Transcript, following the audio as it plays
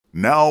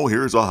Now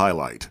here's a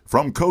highlight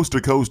from Coast to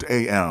Coast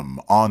AM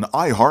on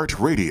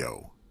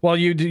iHeartRadio. Well,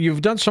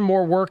 you've done some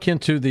more work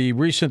into the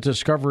recent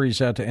discoveries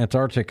at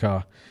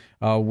Antarctica,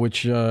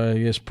 which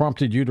has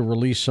prompted you to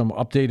release some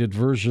updated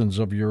versions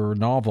of your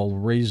novel,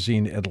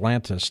 Raising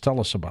Atlantis. Tell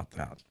us about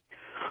that.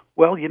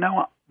 Well,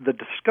 the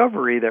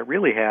discovery that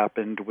really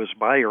happened was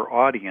by your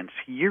audience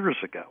years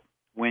ago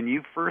when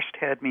you first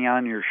had me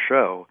on your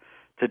show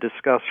to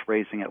discuss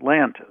Raising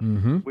Atlantis,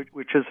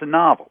 which is a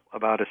novel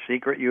about a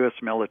secret U.S.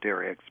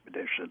 military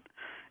expedition,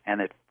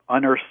 and it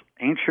unearths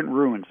ancient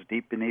ruins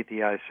deep beneath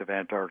the ice of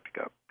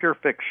Antarctica. Pure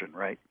fiction,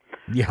 right?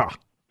 Yeah.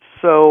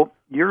 So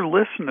your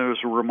listeners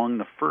were among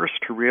the first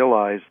to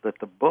realize that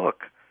the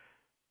book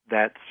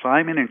that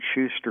Simon &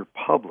 Schuster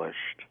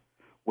published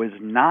was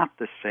not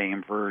the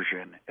same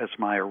version as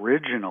my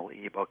original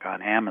ebook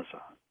on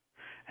Amazon.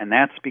 And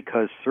that's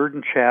because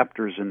certain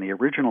chapters in the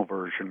original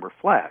version were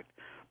flagged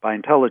by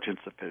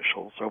intelligence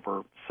officials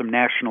over some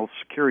national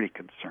security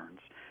concerns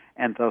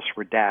and thus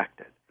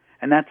redacted.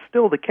 And that's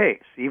still the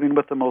case, even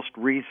with the most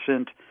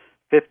recent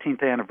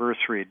 15th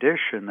anniversary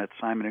edition that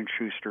Simon &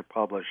 Schuster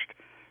published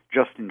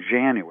just in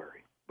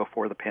January,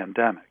 before the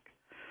pandemic.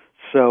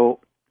 So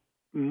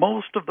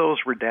most of those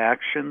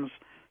redactions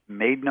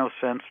made no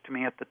sense to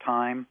me at the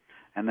time,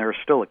 and there are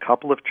still a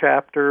couple of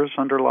chapters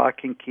under lock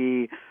and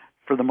key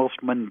for the most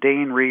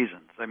mundane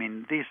reasons. I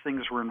mean, these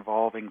things were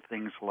involving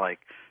things like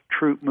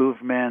troop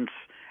movements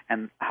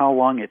and how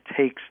long it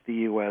takes the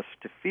U.S.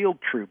 to field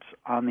troops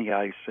on the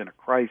ice in a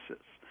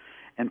crisis.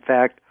 In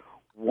fact,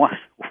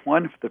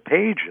 one of the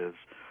pages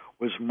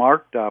was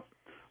marked up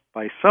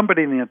by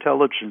somebody in the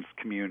intelligence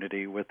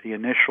community with the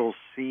initials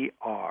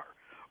CR,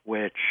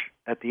 which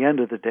at the end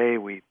of the day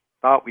we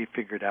thought we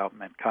figured out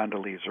meant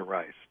Condoleezza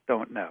Rice.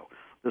 Don't know.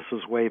 This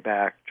was way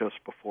back just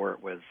before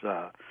it was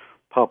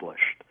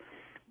published.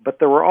 But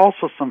there were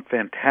also some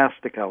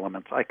fantastic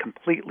elements I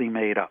completely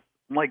made up,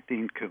 like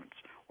Dean Koontz,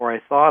 or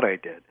I thought I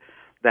did,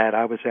 that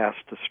I was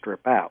asked to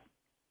strip out.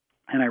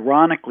 And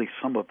ironically,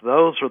 some of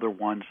those are the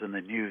ones in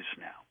the news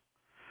now.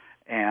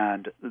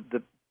 And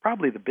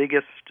probably the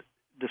biggest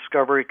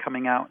discovery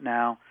coming out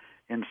now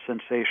in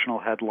sensational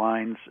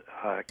headlines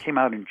came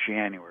out in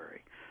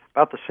January,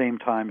 about the same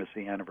time as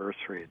the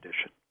anniversary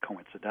edition,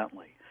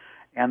 coincidentally.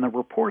 And the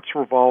reports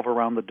revolve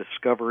around the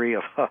discovery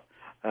of,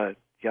 you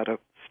got to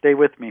stay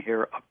with me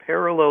here, a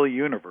parallel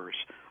universe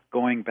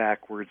going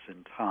backwards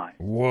in time.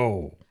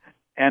 Whoa.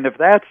 And if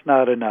that's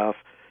not enough,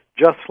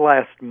 just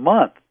last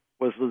month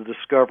was the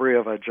discovery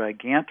of a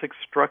gigantic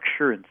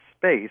structure in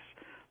space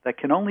that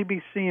can only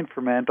be seen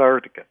from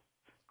Antarctica.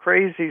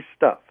 Crazy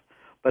stuff.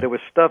 But it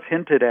was stuff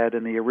hinted at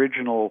in the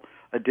original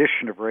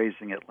edition of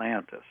Raising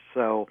Atlantis.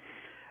 So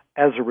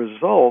as a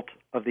result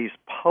of these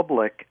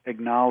public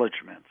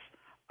acknowledgments,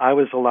 I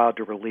was allowed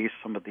to release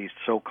some of these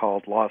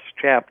so-called lost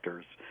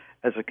chapters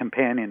as a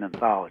companion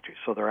anthology.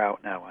 So they're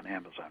out now on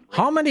Amazon.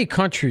 How many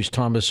countries,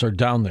 Thomas, are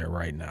down there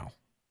right now?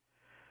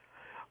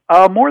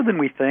 More than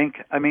we think.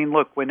 I mean,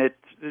 look, when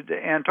the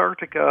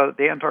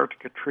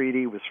Antarctica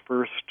Treaty was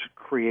first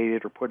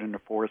created or put into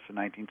force in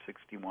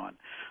 1961,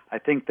 I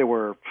think there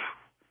were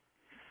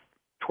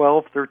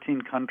 12,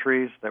 13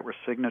 countries that were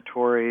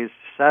signatories.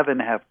 7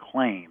 have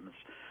claims.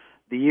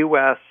 The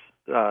U.S.,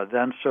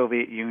 then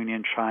Soviet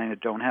Union, China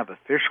don't have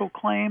official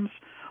claims,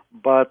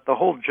 but the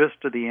whole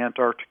gist of the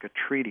Antarctica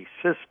Treaty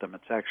system,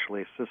 it's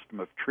actually a system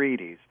of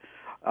treaties,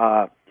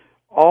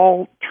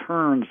 all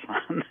turns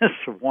on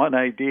this one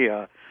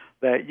idea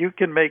that you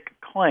can make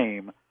a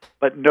claim,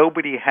 but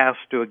nobody has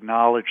to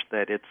acknowledge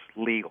that it's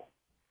legal.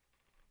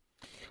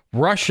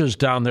 Russia's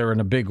down there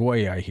in a big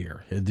way, I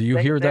hear. Do you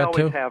hear that too?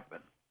 They always have been.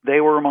 They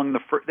were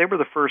they were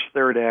the first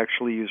there to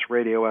actually use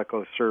radio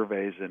echo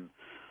surveys in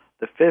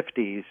the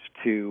 50s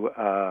to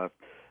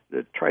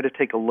try to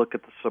take a look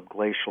at the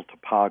subglacial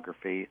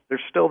topography. They're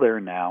still there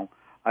now.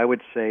 I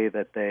would say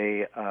that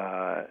they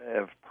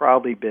have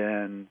probably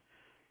been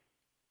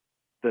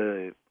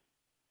the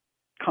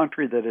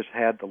country that has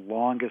had the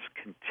longest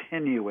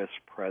continuous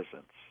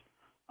presence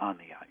on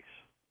the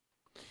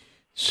ice.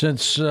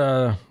 Since,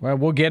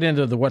 we'll get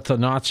into what the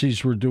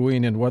Nazis were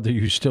doing and whether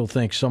you still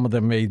think some of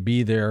them may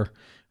be there.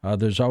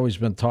 There's always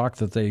been talk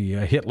that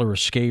Hitler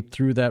escaped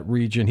through that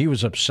region. He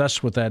was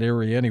obsessed with that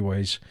area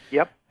anyways.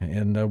 Yep.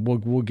 And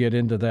we'll get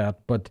into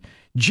that. But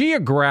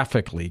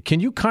geographically, can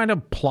you kind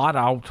of plot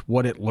out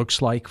what it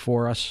looks like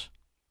for us?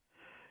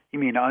 You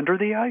mean under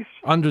the ice?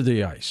 Under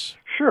the ice.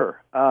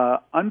 Sure.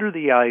 Under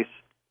the ice,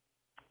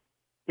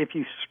 if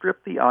you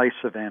strip the ice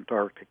of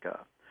Antarctica,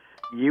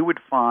 you would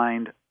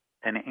find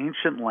an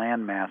ancient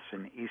landmass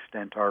in East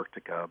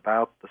Antarctica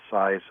about the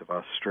size of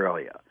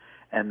Australia.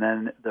 And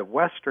then the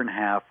western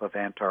half of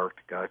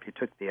Antarctica, if you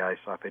took the ice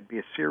off, it'd be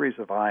a series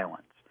of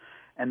islands.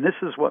 And this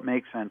is what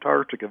makes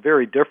Antarctica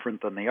very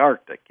different than the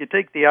Arctic. You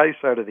take the ice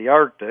out of the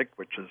Arctic,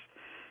 which is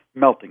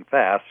melting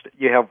fast,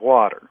 you have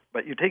water.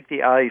 But you take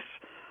the ice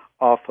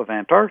off of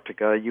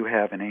Antarctica, you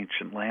have an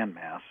ancient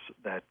landmass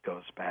that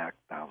goes back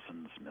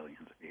thousands,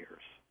 millions of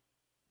years.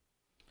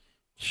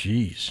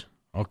 Jeez.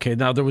 Okay,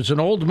 now there was an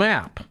old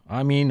map,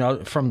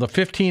 from the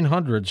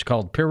 1500s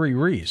called Piri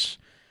Reis.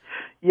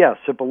 Yes,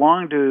 it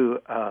belonged to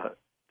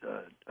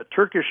a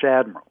Turkish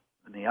admiral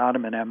in the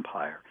Ottoman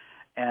Empire.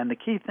 And the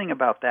key thing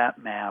about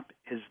that map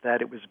is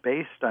that it was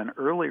based on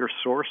earlier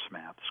source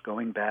maps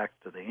going back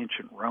to the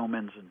ancient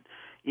Romans and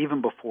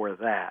even before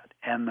that.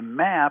 And the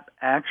map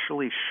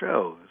actually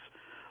shows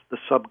the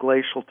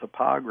subglacial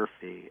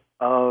topography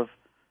of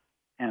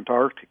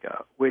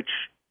Antarctica, which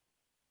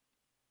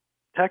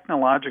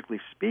technologically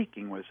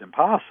speaking was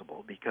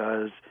impossible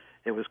because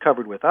it was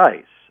covered with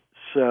ice.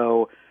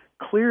 So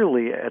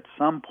clearly at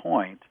some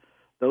point,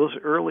 those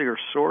earlier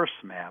source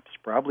maps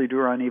probably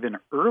drew on even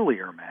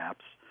earlier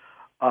maps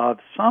of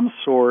some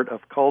sort of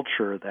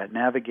culture that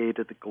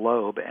navigated the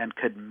globe and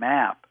could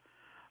map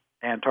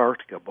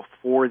Antarctica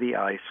before the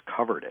ice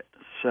covered it.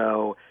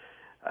 So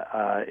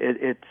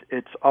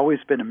it's always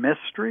been a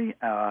mystery.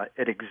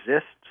 It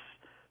exists.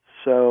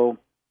 So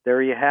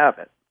there you have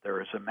it. There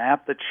is a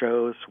map that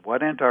shows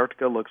what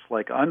Antarctica looks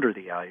like under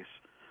the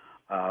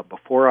ice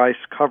before ice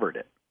covered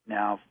it.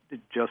 Now,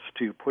 just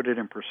to put it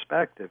in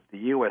perspective, the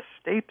U.S.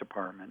 State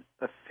Department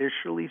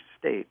officially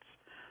states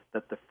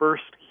that the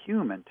first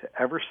human to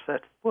ever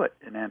set foot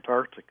in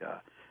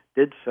Antarctica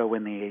did so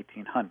in the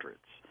 1800s.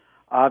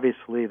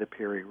 Obviously, the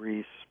Piri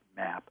Reis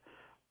map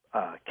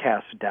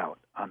casts doubt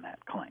on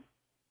that claim.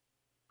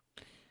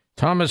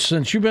 Thomas,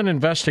 since you've been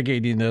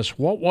investigating this,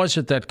 what was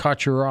it that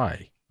caught your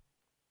eye?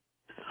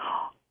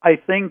 I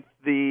think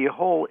the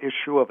whole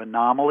issue of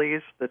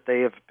anomalies that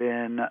they have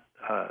been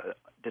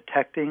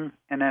detecting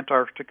in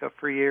Antarctica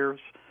for years,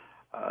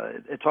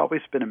 it's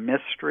always been a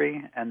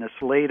mystery. And this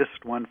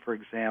latest one, for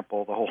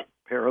example, the whole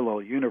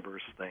parallel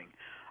universe thing,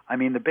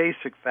 the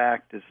basic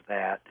fact is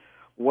that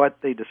what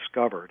they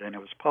discovered, and it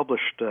was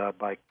published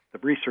by, the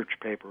research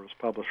paper was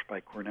published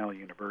by Cornell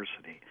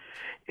University,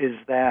 is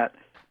that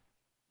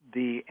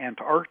the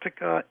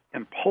Antarctica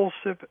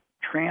impulsive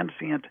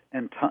transient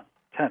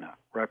antenna,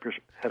 wrap your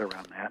head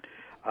around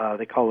that,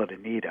 they call it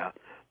ANITA.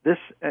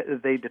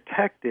 They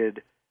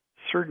detected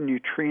certain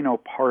neutrino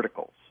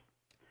particles,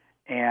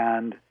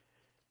 and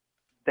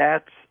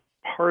that's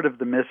part of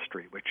the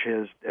mystery, which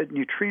is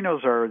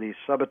neutrinos are these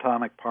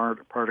subatomic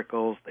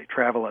particles. They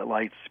travel at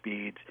light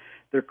speeds.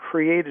 They're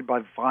created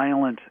by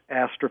violent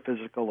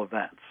astrophysical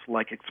events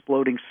like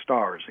exploding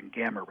stars and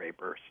gamma ray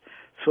bursts.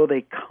 So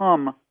they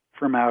come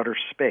from outer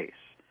space,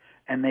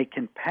 and they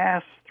can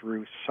pass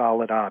through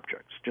solid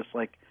objects, just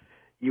like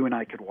you and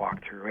I could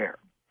walk through air.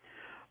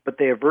 But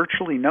they have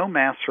virtually no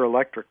mass or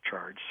electric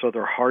charge, so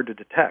they're hard to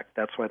detect.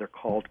 That's why they're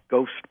called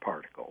ghost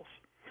particles.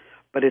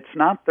 But it's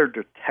not their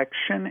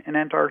detection in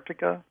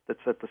Antarctica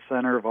that's at the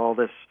center of all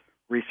this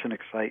recent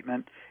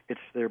excitement.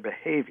 It's their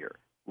behavior.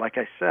 Like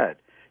I said,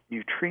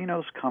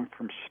 neutrinos come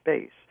from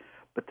space,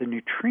 but the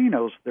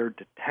neutrinos they're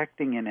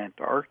detecting in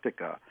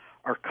Antarctica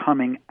are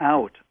coming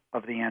out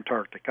of the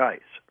Antarctic ice,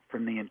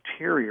 from the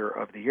interior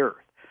of the Earth.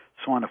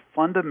 So on a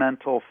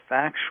fundamental,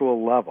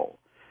 factual level,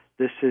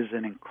 this is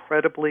an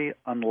incredibly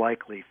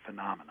unlikely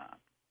phenomenon.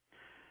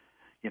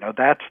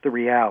 That's the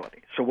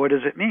reality. So what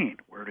does it mean?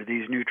 Where do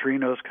these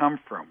neutrinos come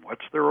from?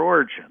 What's their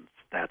origins?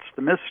 That's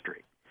the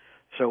mystery.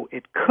 So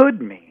it could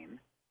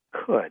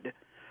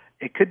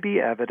be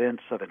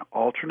evidence of an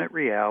alternate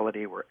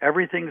reality where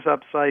everything's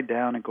upside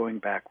down and going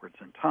backwards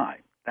in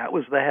time. That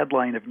was the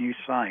headline of New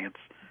Science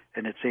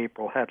in its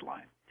April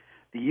headline.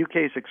 The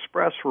UK's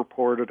Express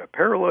reported a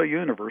parallel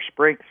universe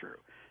breakthrough.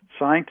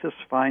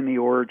 Scientists find the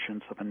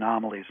origins of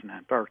anomalies in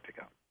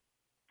Antarctica.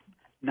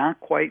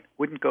 Not quite,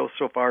 wouldn't go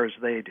so far as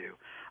they do.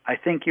 I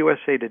think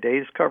USA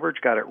Today's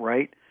coverage got it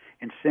right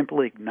in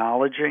simply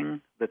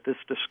acknowledging that this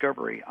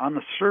discovery on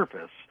the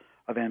surface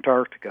of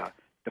Antarctica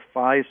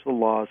defies the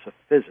laws of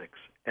physics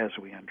as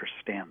we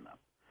understand them.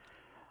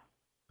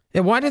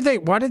 And why did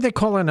they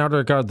call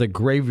Antarctica the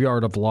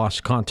graveyard of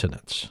lost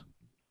continents?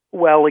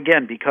 Well,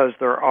 again, because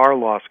there are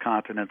lost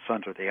continents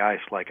under the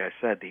ice, like I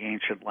said, the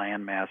ancient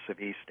landmass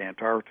of East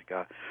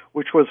Antarctica,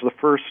 which was the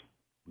first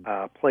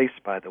place,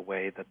 by the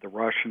way, that the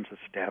Russians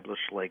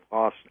established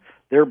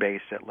their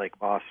base at Lake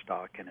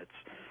Vostok, and it's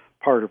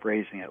part of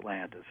raising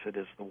Atlantis. It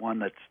is the one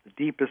that's the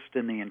deepest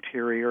in the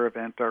interior of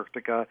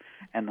Antarctica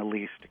and the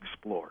least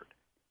explored.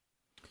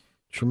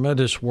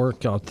 Tremendous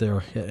work out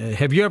there.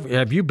 Have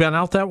you been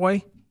out that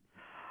way?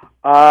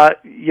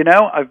 I've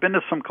been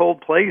to some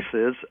cold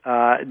places,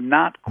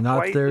 not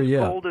quite there as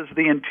yet. cold as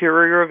the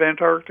interior of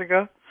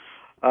Antarctica.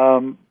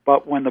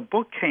 But when the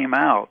book came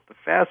out, the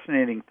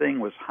fascinating thing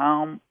was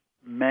how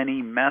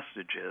many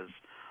messages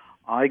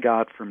I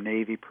got from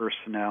Navy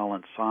personnel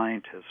and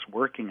scientists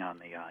working on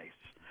the ice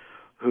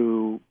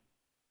who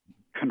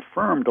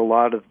confirmed a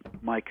lot of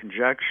my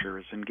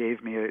conjectures and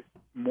gave me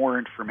more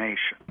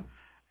information,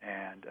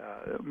 and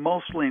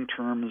mostly in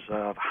terms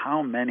of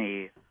how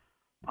many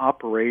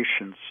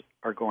operations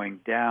are going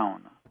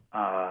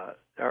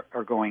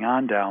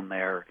on down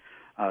there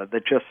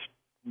that just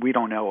we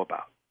don't know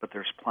about, but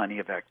there's plenty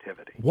of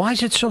activity. Why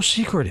is it so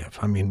secretive?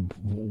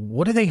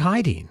 What are they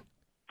hiding?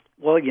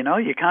 Well, you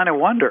kind of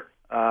wonder.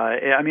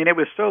 It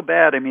was so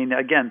bad.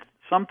 Again,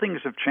 some things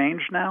have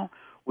changed now,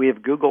 We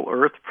have Google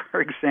Earth,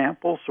 for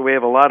example, so we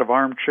have a lot of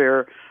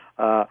armchair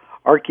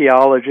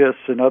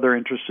archaeologists and other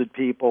interested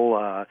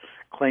people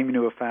claiming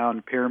to have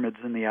found pyramids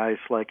in the ice,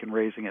 like in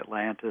Raising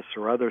Atlantis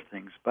or other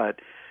things. But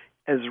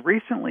as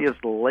recently as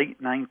the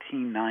late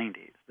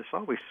 1990s, this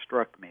always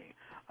struck me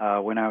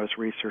when I was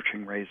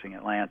researching Raising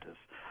Atlantis.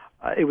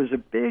 It was a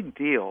big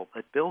deal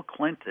that Bill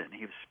Clinton,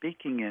 he was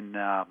speaking in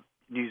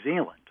New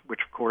Zealand,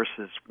 which of course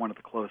is one of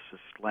the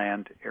closest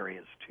land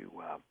areas to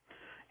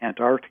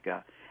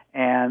Antarctica,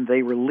 and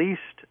they released,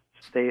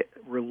 or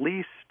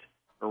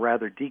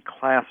rather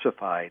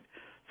declassified,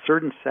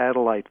 certain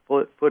satellite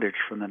footage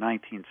from the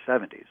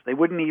 1970s. They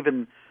wouldn't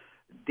even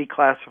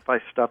declassify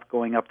stuff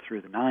going up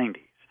through the 90s.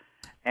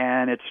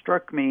 And it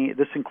struck me,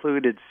 this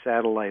included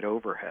satellite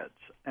overheads.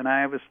 And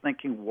I was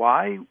thinking,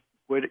 why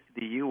would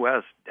the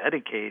U.S.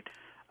 dedicate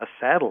a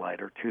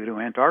satellite or two to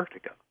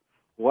Antarctica?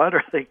 What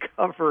are they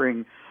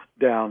covering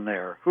down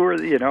there? Who are,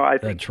 I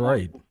think that's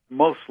right.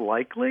 Most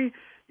likely,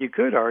 you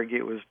could argue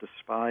it was to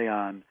spy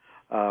on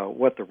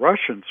what the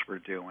Russians were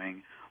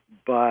doing,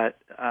 but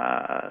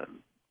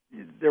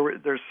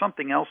there's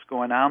something else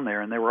going on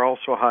there, and they were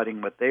also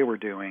hiding what they were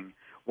doing,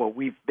 what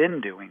we've been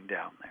doing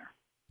down there.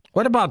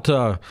 What about,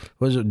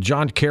 was it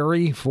John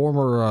Kerry,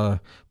 former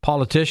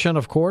politician,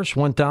 of course,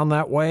 went down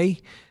that way?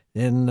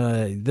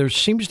 And there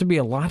seems to be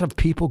a lot of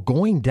people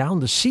going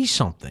down to see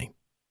something.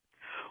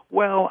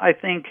 Well, I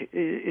think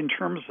in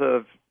terms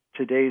of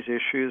today's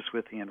issues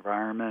with the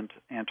environment,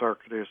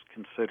 Antarctica is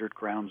considered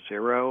ground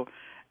zero,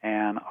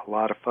 and a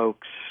lot of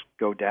folks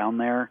go down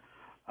there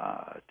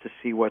to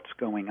see what's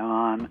going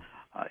on.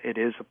 It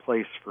is a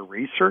place for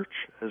research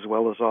as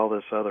well as all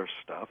this other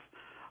stuff.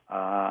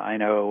 I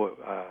know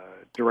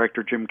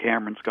Director Jim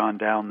Cameron's gone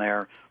down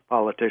there.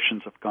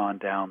 Politicians have gone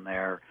down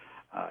there.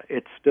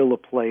 It's still a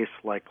place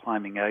like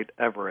climbing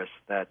Everest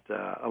that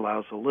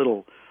allows a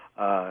little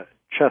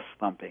chest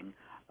thumping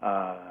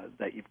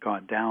that you've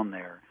gone down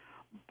there.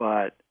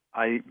 But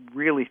I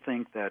really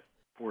think that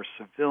for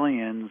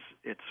civilians,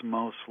 it's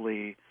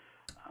mostly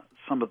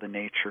some of the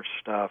nature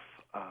stuff,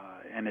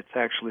 and it's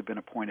actually been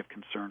a point of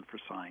concern for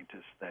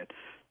scientists that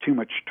too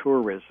much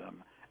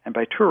tourism, and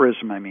by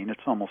tourism I mean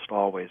it's almost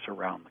always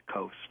around the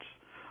coasts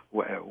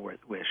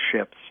with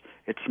ships.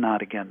 It's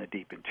not, again, the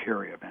deep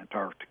interior of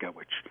Antarctica,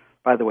 which,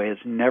 by the way, has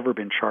never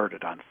been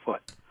charted on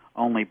foot,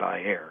 only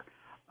by air.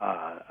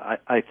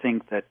 I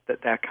think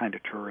that kind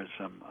of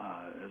tourism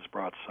has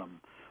brought some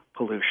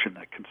pollution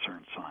that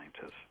concerns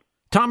scientists.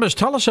 Thomas,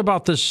 tell us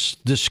about this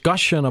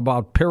discussion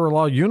about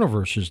parallel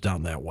universes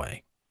down that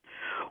way.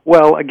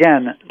 Well,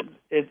 again,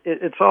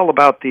 it's all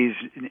about these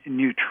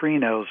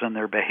neutrinos and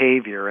their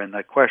behavior, and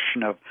the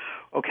question of,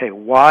 okay,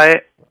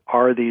 why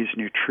are these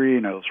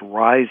neutrinos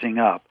rising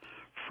up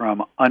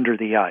from under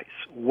the ice?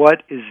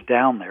 What is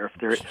down there?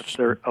 If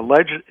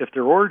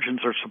their origins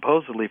are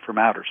supposedly from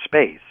outer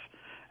space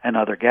and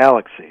other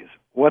galaxies,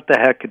 what the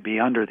heck could be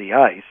under the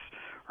ice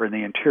or in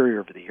the interior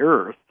of the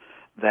Earth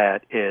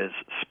that is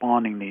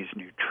spawning these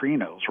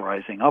neutrinos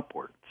rising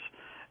upwards?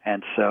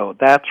 And so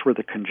that's where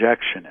the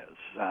conjecture is.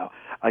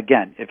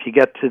 Again, if you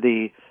get to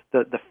the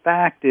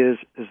fact is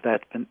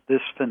that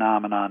this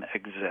phenomenon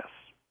exists.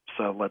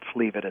 So let's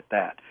leave it at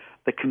that.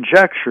 The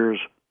conjectures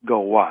go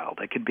wild.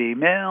 It could be,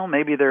 well,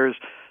 maybe there's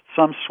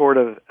some sort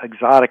of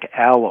exotic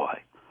alloy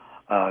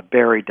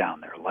buried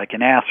down there, like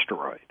an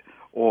asteroid,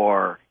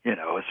 or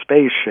a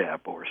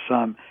spaceship, or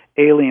some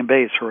alien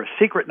base, or a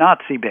secret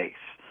Nazi base.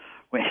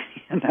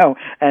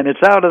 And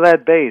it's out of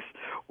that base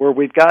where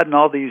we've gotten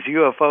all these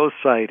UFO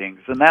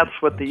sightings, and that's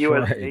what the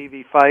U.S. right.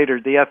 Navy fighter,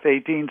 the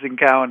F-18s,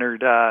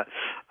 encountered a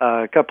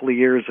couple of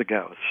years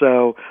ago.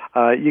 So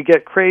you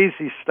get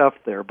crazy stuff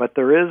there, but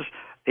there is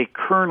a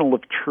kernel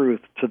of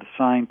truth to the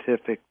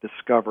scientific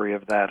discovery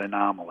of that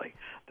anomaly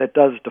that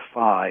does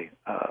defy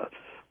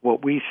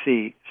what we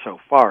see so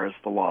far as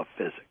the law of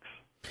physics.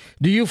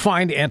 Do you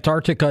find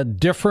Antarctica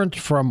different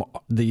from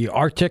the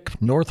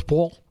Arctic North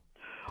Pole?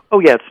 Oh,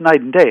 yeah, it's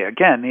night and day.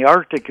 Again, the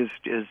Arctic is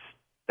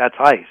that's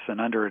ice,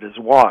 and under it is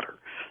water.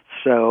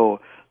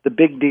 So the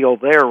big deal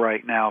there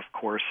right now, of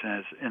course,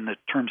 is in the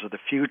terms of the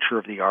future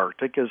of the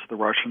Arctic, is the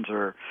Russians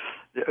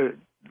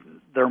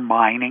they're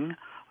mining.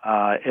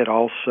 It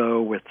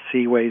also, with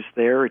seaways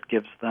there, it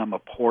gives them a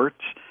port.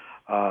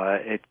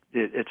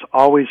 It's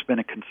always been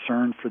a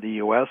concern for the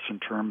U.S. in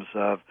terms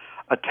of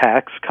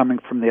attacks coming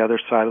from the other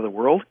side of the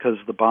world, because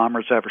the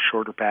bombers have a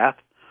shorter path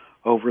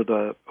over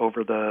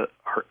the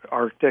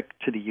Arctic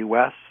to the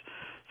U.S.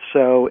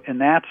 So in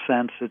that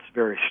sense, it's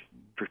very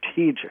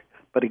strategic.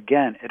 But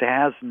again, it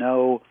has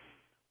no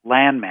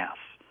landmass.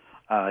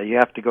 You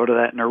have to go to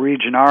that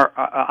Norwegian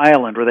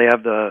island where they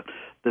have the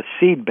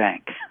seed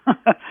bank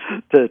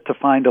to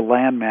find a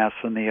landmass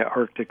in the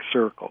Arctic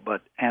Circle.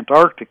 But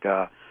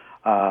Antarctica,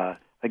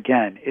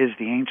 again, is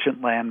the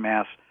ancient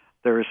landmass.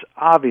 There's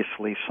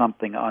obviously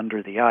something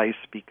under the ice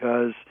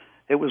because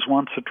it was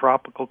once a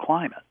tropical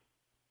climate.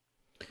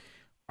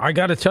 I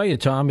got to tell you,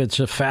 Tom, it's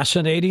a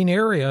fascinating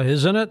area,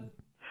 isn't it?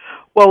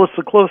 Well, it's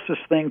the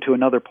closest thing to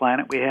another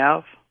planet we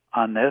have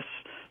on this.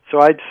 So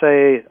I'd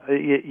say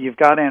you've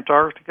got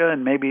Antarctica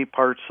and maybe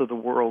parts of the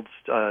world's,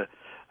 the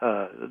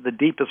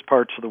deepest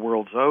parts of the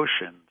world's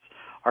oceans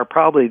are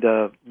probably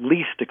the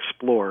least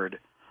explored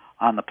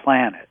on the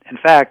planet. In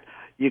fact,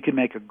 you can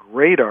make a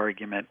great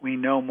argument. We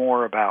know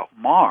more about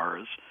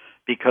Mars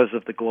because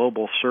of the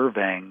global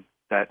surveying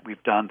that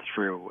we've done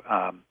through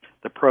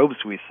the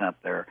probes we sent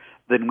there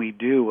than we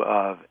do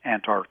of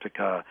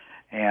Antarctica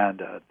and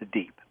the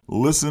deep.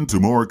 Listen to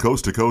more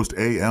Coast to Coast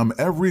AM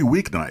every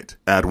weeknight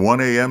at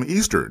 1 a.m.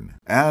 Eastern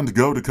and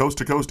go to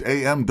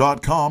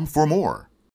coasttocoastam.com for more.